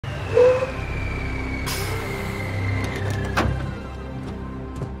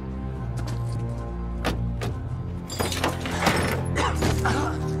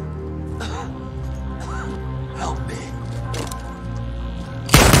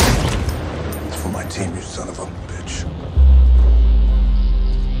for my team, you son of a bitch.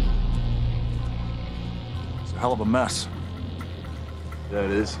 It's a hell of a mess. Yeah,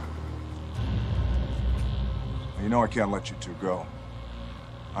 it is. You know I can't let you two go.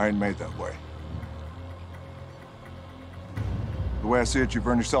 I ain't made that way. The way I see it, you've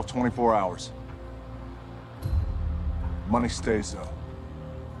earned yourself 24 hours. Money stays, though.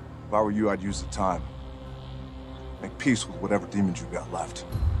 If I were you, I'd use the time. Make peace with whatever demons you've got left.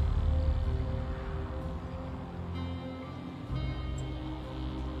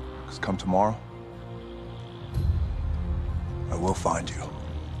 Because come tomorrow, I will find you.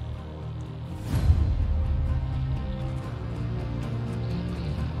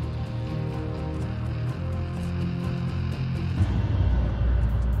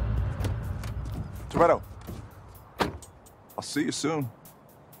 Toretto, I'll see you soon.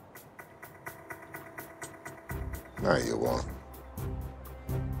 No, you won't.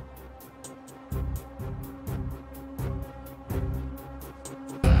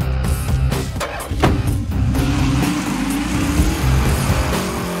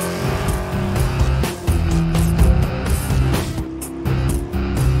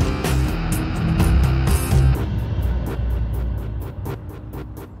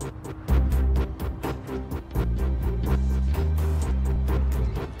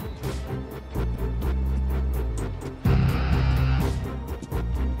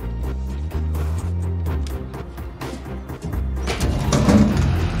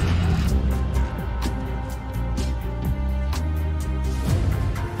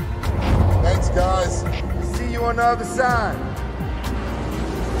 Guys, see you on the other side.